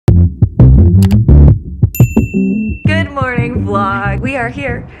Good morning vlog. We are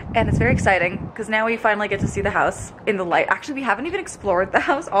here and it's very exciting because now we finally get to see the house in the light. Actually, we haven't even explored the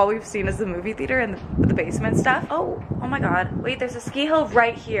house. All we've seen is the movie theater and the basement stuff. Oh my God. Wait, there's a ski hill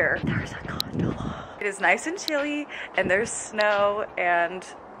right here. There's a gondola. It is nice and chilly and there's snow and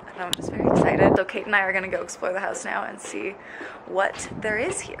I'm just very excited. So Kate and I are gonna go explore the house now and see what there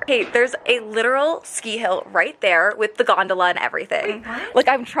is here. Kate, there's a literal ski hill right there with the gondola and everything. Wait, like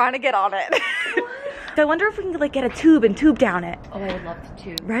I'm trying to get on it. I wonder if we can like get a tube and tube down it. Oh, I would love to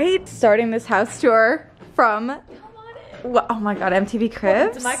tube. Right? Starting this house tour from, oh my God, MTV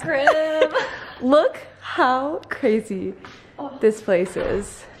Cribs. To my crib. Look how crazy this place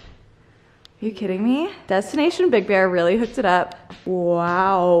is. Are you kidding me? Destination Big Bear really hooked it up.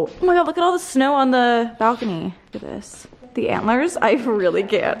 Wow. Oh my God, look at all the snow on the balcony. Look at this. The antlers, I really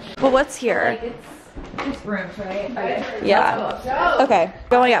can't. Well, what's here? Like it's rooms, right? Okay. Yeah. Okay,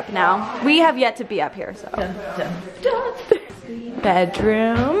 going up now. We have yet to be up here, so.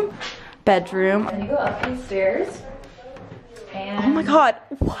 Bedroom. Bedroom. And you go up these stairs. And oh my God,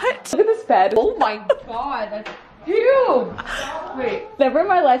 what? Look at this bed. oh my God, that's huge. Wait. Never in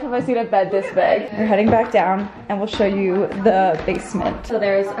my life have I seen a bed this big. We're heading back down and we'll show you the basement. So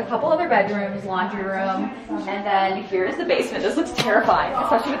there's a couple other bedrooms, laundry room, and then here's the basement. This looks terrifying,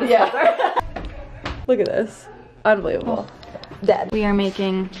 especially with the weather. Look at this. Unbelievable. Dead. We are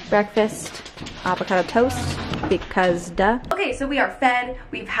making breakfast, avocado toast, because duh. Okay, so we are fed.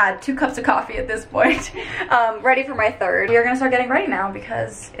 We've had 2 cups of coffee at this point. Ready for my third. We are gonna start getting ready now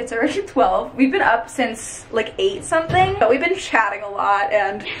because it's already 12. We've been up since like 8 something, but we've been chatting a lot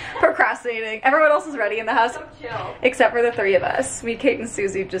and procrastinating. Everyone else is ready in the house, except for the 3 of us. Me, Kate, and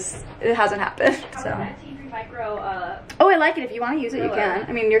Susie, just, it hasn't happened, so. Oh, I like it. If you want to use it, you can.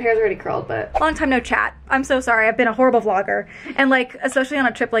 I mean, your hair's already curled, but long time no chat. I'm so sorry. I've been a horrible vlogger, and like, especially on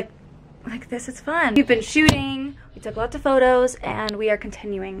a trip like this, it's fun. We've been shooting. We took lots of photos, and we are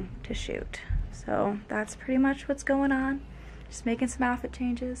continuing to shoot. So that's pretty much what's going on. Just making some outfit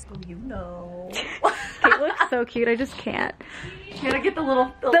changes. Oh, you know. Kate looks so cute. I just can't. You gotta get the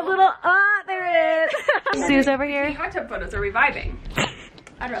little. There it is. Sue's over here. Hot tub photos. Are we vibing?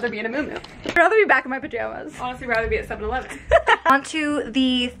 I'd rather be in a moo-moo. I'd rather be back in my pajamas. Honestly, rather be at 7-Eleven. On to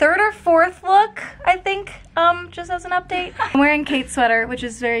the 3rd or 4th look, I think, just as an update. I'm wearing Kate's sweater, which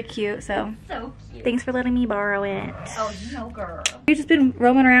is very cute, so. So cute. Thanks for letting me borrow it. Oh, you know, girl. We've just been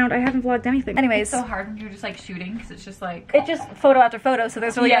roaming around. I haven't vlogged anything. Anyways. It's so hard when you're just like shooting, because it's just like. It's just photo after photo, so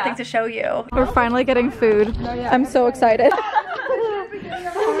there's really nothing to show you. We're finally getting food. I'm so excited.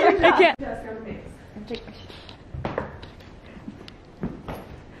 I can't.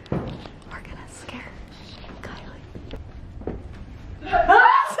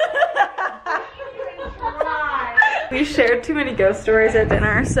 We shared too many ghost stories at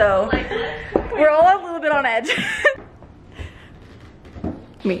dinner, so we're all a little bit on edge.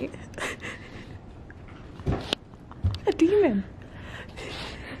 Me. A demon.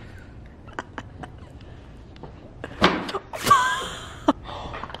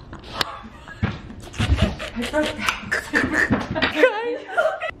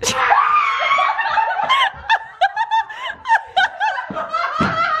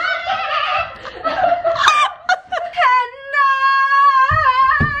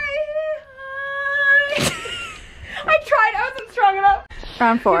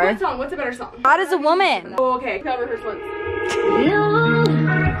 Round 4. What song? What's a better song? God is a woman. Oh, okay. Can I rehearse once?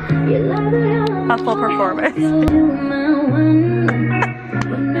 A full performance.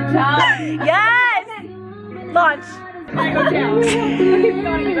 Yes! Launch.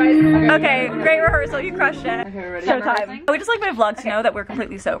 Okay, great rehearsal. You crushed it. Okay, we're ready. Showtime. We just like my vlog to know that we're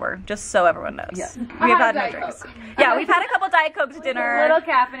completely sober, just so everyone knows. Yeah. We have had no drinks. Yeah, we've had a couple Diet Cokes at dinner. A little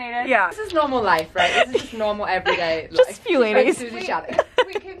caffeinated. Yeah. This is normal life, right? This is just normal everyday life. Just a few ladies. Susie shouting.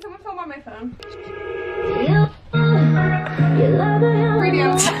 Wait, can someone film on my phone?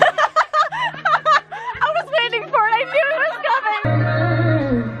 Radio. I was waiting for it. I knew it was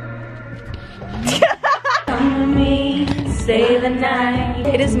coming. Stay the night.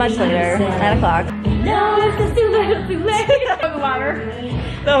 It is much later, 9 o'clock. No, it's too late. The ladder.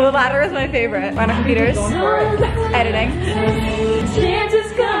 No, the ladder is my favorite. We're on our computers, editing. Chance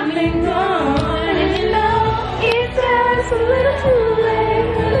is coming on, and you know it's just a little too late.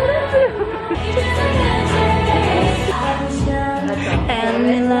 And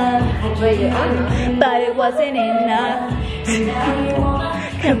in love, but it wasn't enough to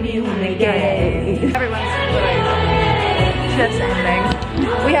communicate. Everyone's just ending.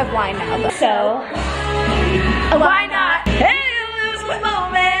 We have wine now, though. So, why not? Hey, you lose one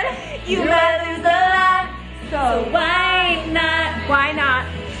moment, you might lose a lot. So why not? Why not?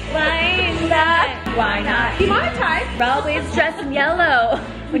 Why not? Why not? Demonetized. always dressed in yellow.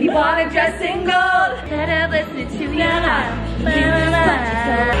 When you wanna dress in gold, better listen to me now.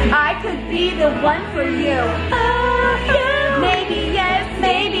 I could be the one for you. Oh, yeah. Maybe yes,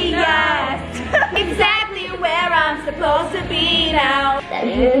 maybe yes. Exactly where I'm supposed to be now. That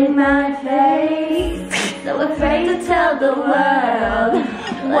in my face, so afraid to tell the world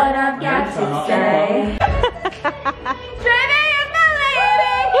what I've got to say.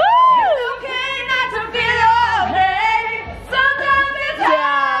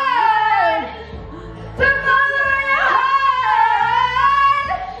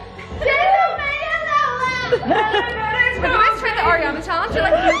 Challenge, you're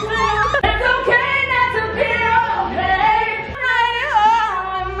like, it's okay not to be okay. I'm riding home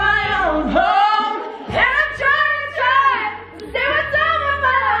on my own home, and I'm trying to say what's on my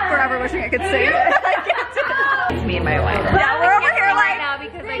mind. Forever wishing I could sing. I can't do it. It's me and my wine. Yeah, we're over here right now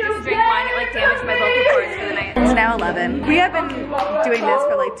because I just drank wine. It like damaged my vocal cords for the night. It's now 11. We have been doing this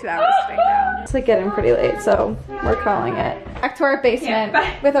for like 2 hours straight now. It's like getting pretty late, so we're calling it. Back to our basement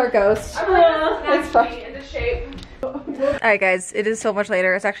with our ghost. It's fun. Alright guys, it is so much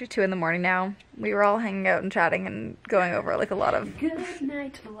later. It's actually 2 in the morning now. We were all hanging out and chatting and going over like a lot of good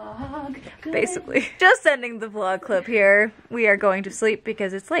night vlog. Basically. Just ending the vlog clip here. We are going to sleep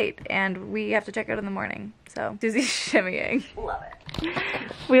because it's late and we have to check out in the morning. So Susie's shimmying. Love it.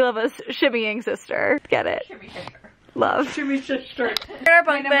 We love a shimmying sister. Get it. Shimmy sister. Love. Shimmy sister. In our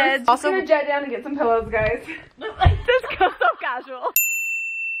bunk beds. Also gonna jet down and get some pillows, guys. This goes so casual.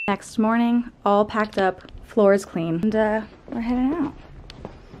 Next morning, all packed up, floor is clean, and we're heading out.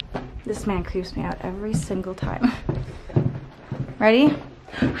 This man creeps me out every single time. Ready?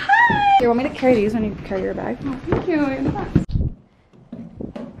 Hi! You want me to carry these when you carry your bag? Oh, thank you.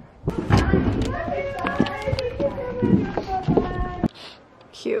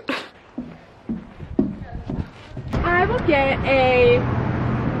 Cute. I will get a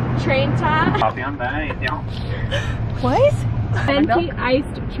train top. What? Venti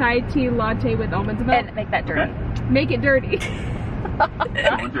iced chai tea latte with almond milk. And make that dirty. Make it dirty.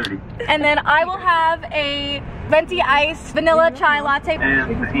 And then I will have a venti iced vanilla chai latte. Are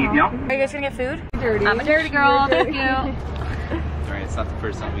you guys gonna get food? Dirty. I'm a dirty girl, thank you. Alright, it's not the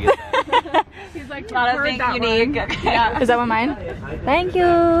first time we get that. He's like, Not a thing unique. Yeah. Is that one mine? Thank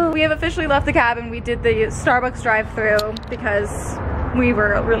you. We have officially left the cabin. We did the Starbucks drive-through because we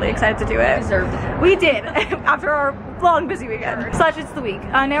were really excited to do it. We deserved it. We did after our long busy weekend. Such it's the week.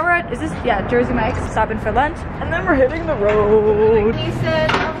 Now we're at, is this, yeah, Jersey Mike's, stopping for lunch. And then we're hitting the road. You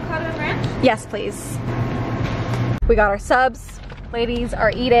said avocado and ranch? Yes, please. We got our subs. Ladies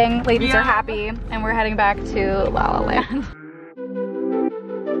are eating. Ladies are happy. And we're heading back to La La Land.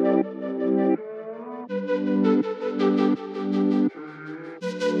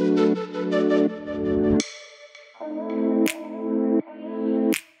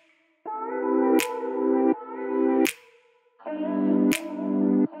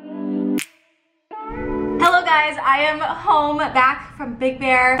 Hello guys, I am home back from Big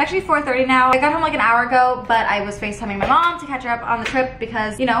Bear. It's actually 4:30 now. I got home like an hour ago, but I was FaceTiming my mom to catch her up on the trip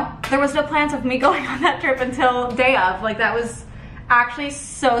because, you know, there was no plans of me going on that trip until day of. Like, that was actually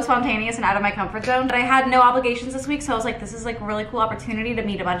so spontaneous and out of my comfort zone. But I had no obligations this week, so I was like, this is like a really cool opportunity to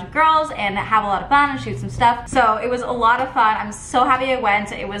meet a bunch of girls and have a lot of fun and shoot some stuff. So it was a lot of fun. I'm so happy I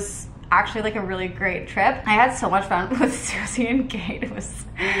went. It was actually like a really great trip. I had so much fun with Susie and Kate. It was,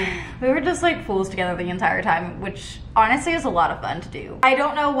 we were just like fools together the entire time, which honestly is a lot of fun to do. I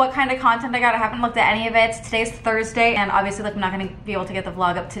don't know what kind of content I got. I haven't looked at any of it. Today's Thursday, and obviously like I'm not gonna be able to get the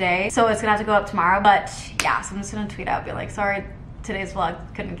vlog up today, so it's gonna have to go up tomorrow. But yeah, so I'm just gonna tweet out, be like, sorry, today's vlog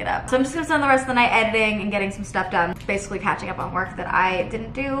couldn't get up. So I'm just gonna spend the rest of the night editing and getting some stuff done, basically catching up on work that I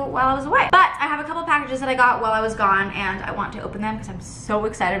didn't do while I was away. But I have a couple packages that I got while I was gone, and I want to open them because I'm so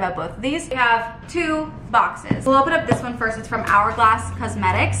excited about both of these. We have 2 boxes. We'll open up this one first. It's from Hourglass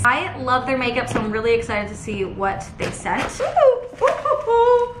Cosmetics. I love their makeup, so I'm really excited to see what they sent.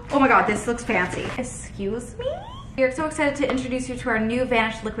 Oh my god, this looks fancy. Excuse me? We are so excited to introduce you to our new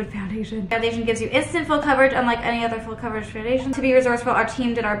Vanish Liquid Foundation. Foundation gives you instant full coverage, unlike any other full coverage foundation. To be resourceful, our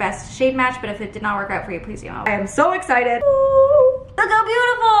team did our best shade match, but if it did not work out for you, please email. I am so excited. Ooh, look how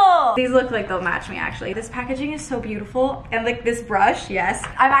beautiful! These look like they'll match me, actually. This packaging is so beautiful. And like this brush, yes.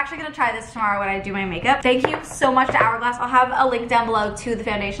 I'm actually gonna try this tomorrow when I do my makeup. Thank you so much to Hourglass. I'll have a link down below to the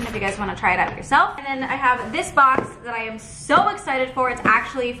foundation if you guys wanna try it out yourself. And then I have this box that I am so excited for. It's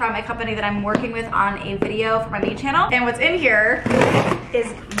actually from a company that I'm working with on a video for my main channel. And what's in here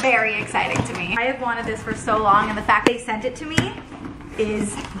is very exciting to me. I have wanted this for so long, and the fact they sent it to me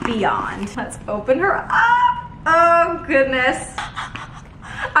is beyond. Let's open her up. Oh goodness.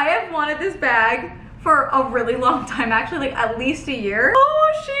 I have wanted this bag for a really long time, actually, like at least a year.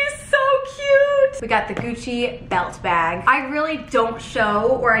 Oh, she's so cute. We got the Gucci belt bag. I really don't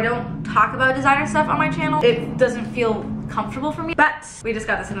show or I don't talk about designer stuff on my channel. It doesn't feel comfortable for me, but we just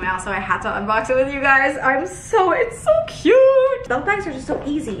got this in the mail, so I had to unbox it with you guys. It's so cute. Belt bags are just so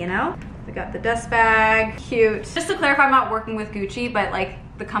easy, you know? We got the dust bag, cute. Just to clarify, I'm not working with Gucci, but like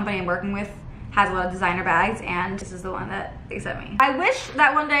the company I'm working with has a lot of designer bags, and this is the one that they sent me. I wish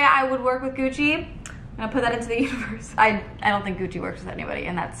that one day I would work with Gucci. I'm gonna put that into the universe. I don't think Gucci works with anybody,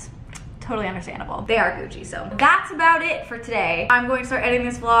 and that's totally understandable. They are Gucci, so that's about it for today. I'm going to start editing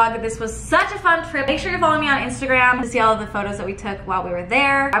this vlog. This was such a fun trip. Make sure you follow me on Instagram to see all of the photos that we took while we were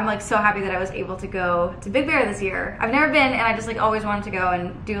there. I'm like so happy that I was able to go to Big Bear this year. I've never been, and I just like always wanted to go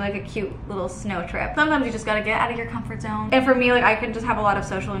and do like a cute little snow trip. Sometimes you just gotta get out of your comfort zone. And for me, like I can just have a lot of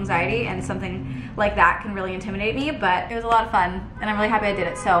social anxiety, and something like that can really intimidate me, but it was a lot of fun, and I'm really happy I did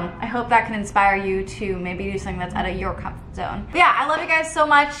it. So I hope that can inspire you to maybe do something that's out of your comfort zone. But yeah, I love you guys so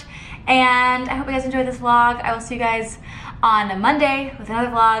much. And I hope you guys enjoyed this vlog. I will see you guys on Monday with another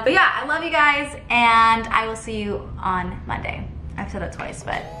vlog. But yeah, I love you guys, and I will see you on Monday. I've said that twice,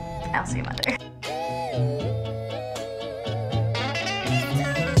 but I'll see you Monday.